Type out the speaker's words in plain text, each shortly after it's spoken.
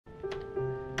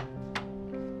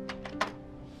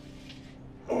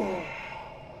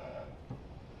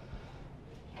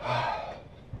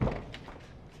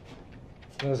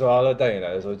那个时候阿乐带你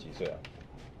来的时候几岁啊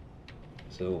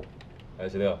？15还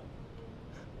是16？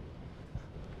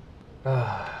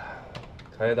啊，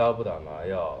开刀不打麻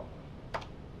药，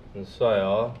很帅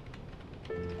哦。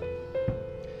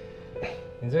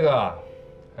你这个啊，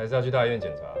还是要去大医院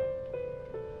检查。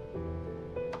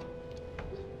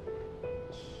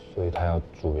所以他要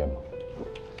住院吗？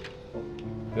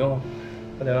不用，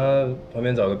他等下旁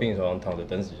边找个病床躺着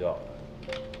等死就好了。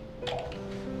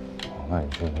哦，那你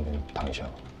去那边躺一下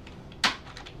吧。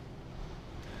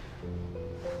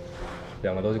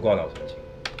2个都是挂脑神经，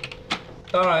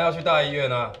当然要去大医院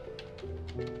啊。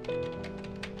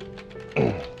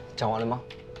讲完了吗？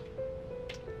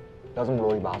不要这么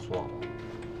啰里吧嗦好吗？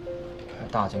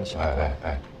大惊小怪。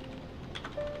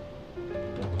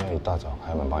今天一大早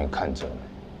还有人帮你看诊呢，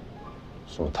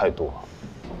什么态度啊？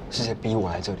是谁逼我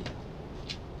来这里？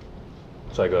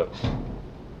帅哥，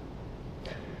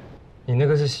你那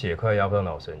个是血块压不到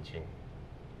脑神经，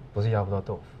不是压不到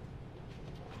豆腐。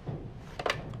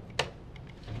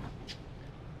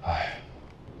唉，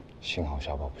幸好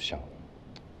小宝不像你。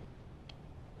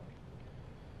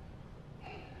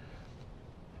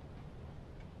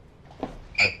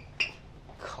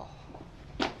靠！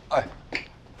哎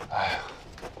呀，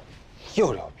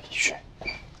又流鼻血。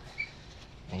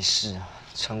没事啊，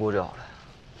撑过就好了。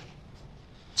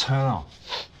撑哦，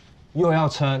又要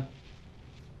撑？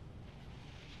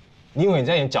你以为你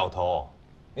在演角头哦？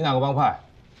你哪个帮派？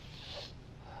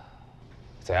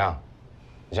怎样？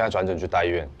你现在转诊去大医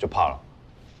院就怕了？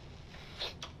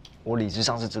我理智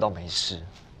上是知道没事，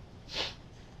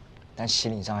但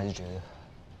心理上还是觉得，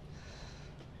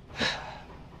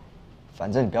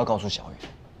反正你不要告诉小雨，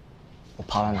我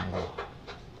怕他难过。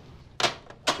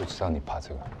就知道你怕这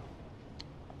个。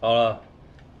好了，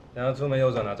等下出门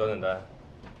右转拿转诊单。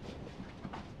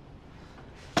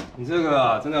你这个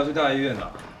啊，真的要去大医院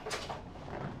啊！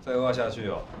再挂下去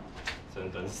哦，只能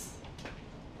等死。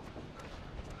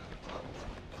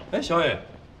哎，小野，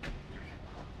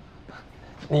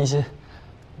林医师，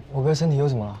我哥身体又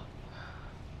怎么了？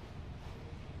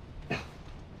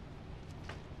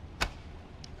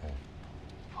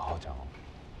好好讲哦，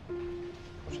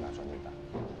我去拿转诊单。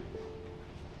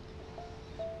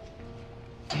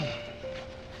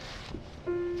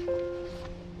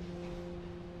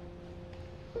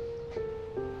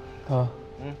哥，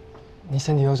你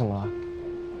身体又怎么了？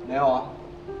没有啊，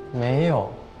没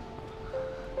有，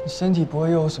你身体不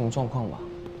会又有什么状况吧？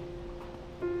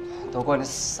都怪那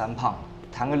死三胖，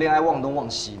谈个恋爱忘东忘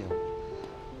西的。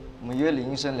我们约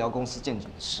林医生聊公司健检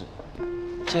的事。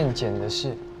健检的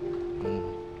事？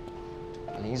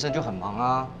林医生就很忙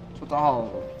啊，就刚好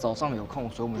早上有空，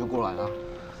所以我们就过来了。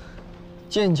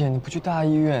健检你不去大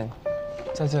医院，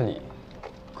在这里，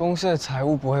公司的财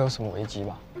务不会有什么危机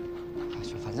吧？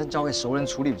反正交给熟人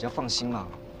处理比较放心嘛。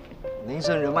林医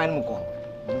生人脉那么广，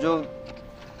我们就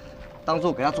当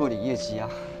做给他做一点业绩啊。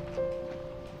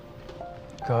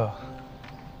哥，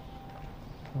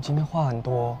你今天话很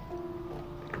多，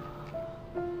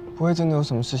不会真的有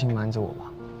什么事情瞒着我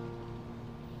吧？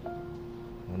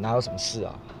我哪有什么事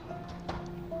啊？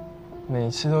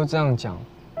每次都这样讲，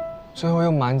最后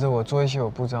又瞒着我做一些我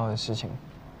不知道的事情。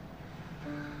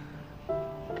我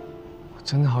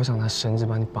真的好想拿绳子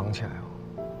把你绑起来哦！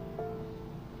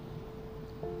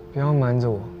不要瞒着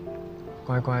我，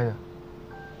乖乖的，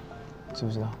知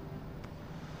不知道？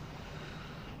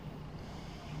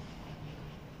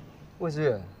魏之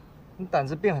远，你胆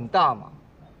子变很大嘛？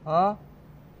啊？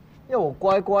要我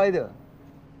乖乖的？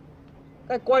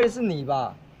该乖的是你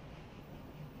吧？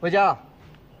回家了。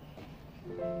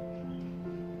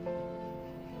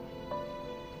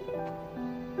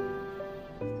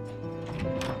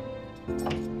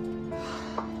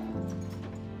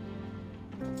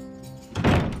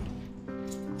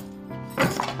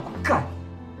干！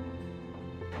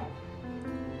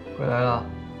回来了。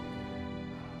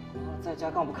在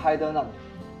家干嘛不开灯啊？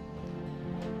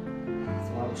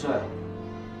怎么还不睡啊？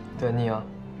等你啊，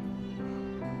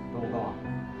等我干嘛？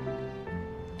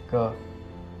哥。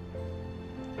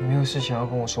你没有事情要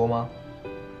跟我说吗？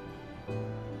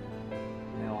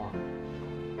没有啊。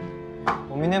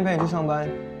我明天陪你去上班。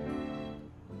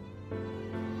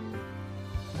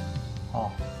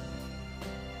好。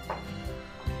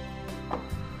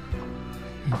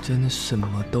你真的什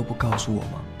么都不告诉我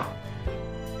吗？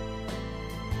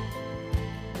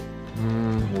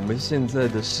我们现在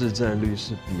的市占率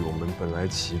是比我们本来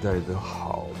期待的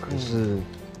好，可是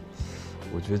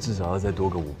我觉得至少要再多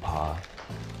个5%，我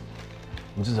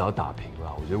们至少要打平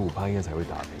吧。我觉得5%应该才会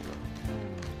打平吧。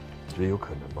你觉得有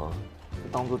可能吗？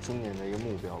当做今年的一个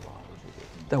目标吧，我觉得。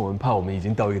但我们怕我们已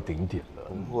经到一个顶点了。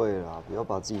不会啦，不要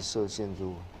把自己设限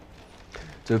住。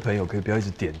这位朋友可以不要一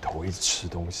直点头，一直吃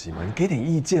东西吗？你给点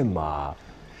意见嘛。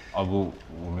啊不，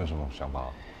我没有什么想法。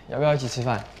要不要一起吃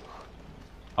饭？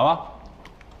好啊。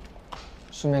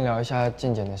顺便聊一下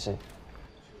健检的事。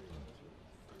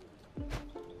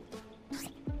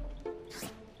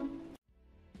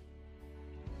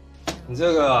你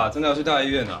这个啊，真的要去大医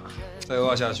院啊！再恶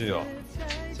化下去哦，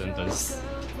真等死。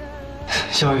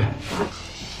小雨，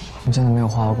你真的没有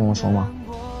话要跟我说吗？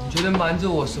你觉得瞒着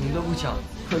我什么都不讲，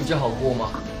会比较好过吗？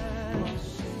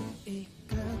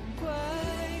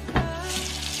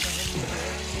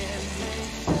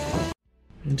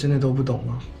你真的都不懂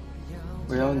吗？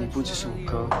我要你不只是我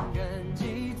哥，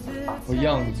我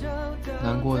要你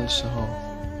难过的时候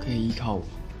可以依靠我，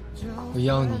我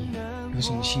要你有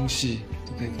什么心事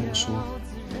都可以跟我说，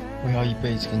我要一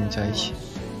辈子跟你在一起，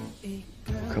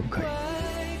可不可以？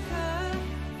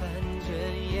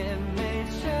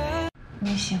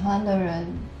你喜欢的人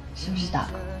是不是大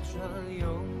哥？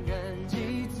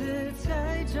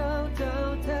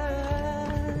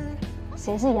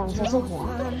谁是羊，谁是虎啊？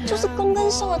就是攻跟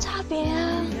受的差别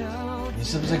啊！你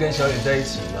是不是跟小雨在一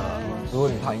起呢？如果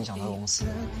你怕影响到公司，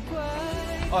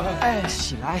哎，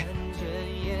起来，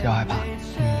不要害怕，有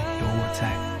我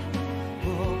在。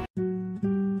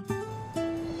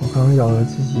我刚刚咬了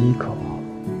自己一口，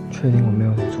确定我没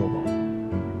有在做梦。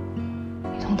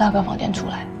从大哥房间出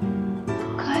来，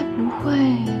该不会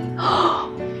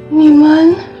你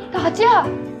们打架？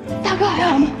大哥还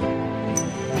好吗？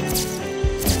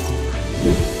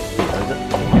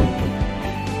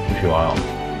不喜欢哦。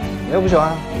你又不喜欢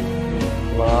啊？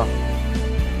怎么了？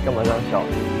干嘛这样笑？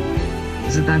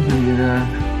只是单纯觉得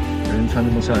有人穿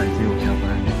这么帅来接我下班，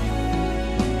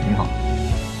挺好。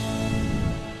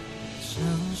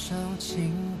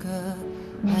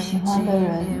你喜欢的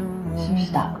人是不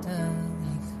是大哥？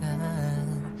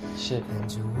是。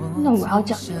那我要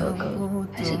讲哥哥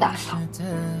还是大嫂？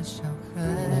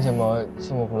你怎么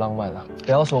这么不浪漫啊？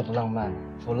不要说我不浪漫，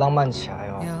我浪漫起来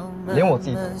哦，连我自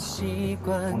己都怕。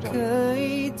王教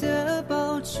练，这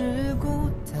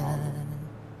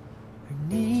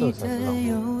才是浪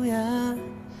漫。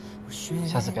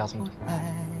下次不要这么突然。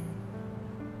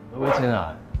魏谦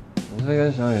啊，你是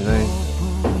跟小雨在一起？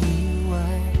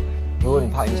如果你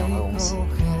怕影响到公司，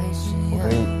我可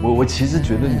以，我其实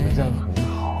觉得你们这样很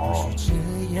好。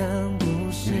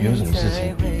有什么事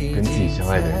情比跟自己相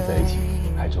爱的人在一起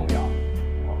还重要？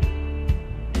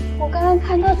我刚刚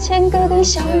看到谦哥跟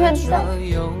小远在，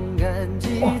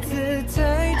哇，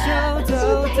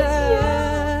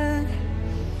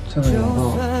这个拥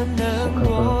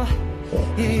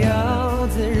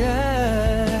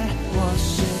抱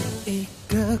是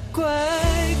哥哥。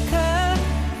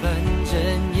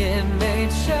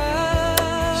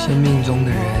生命中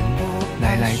的人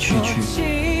来来去去，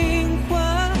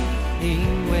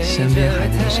身边还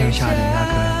能剩下的那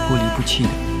个不离不弃的，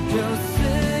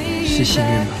是幸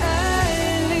运吧？